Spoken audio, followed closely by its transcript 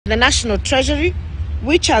the National Treasury,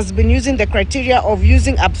 which has been using the criteria of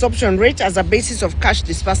using absorption rate as a basis of cash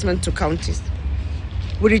disbursement to counties.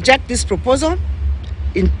 We reject this proposal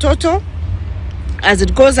in total, as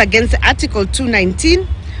it goes against Article 219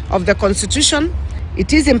 of the Constitution.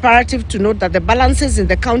 It is imperative to note that the balances in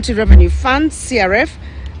the County Revenue Fund, CRF,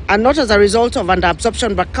 are not as a result of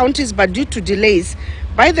under-absorption by counties, but due to delays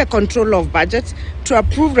by the Controller of Budget to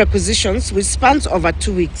approve requisitions, which spans over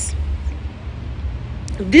 2 weeks.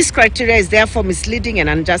 This criteria is therefore misleading and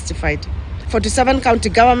unjustified. 47 county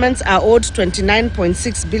governments are owed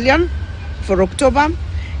 29.6 billion for October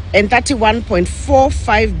and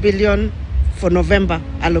 31.45 billion for November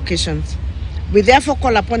allocations. We therefore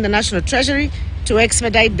call upon the National Treasury to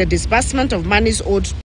expedite the disbursement of monies owed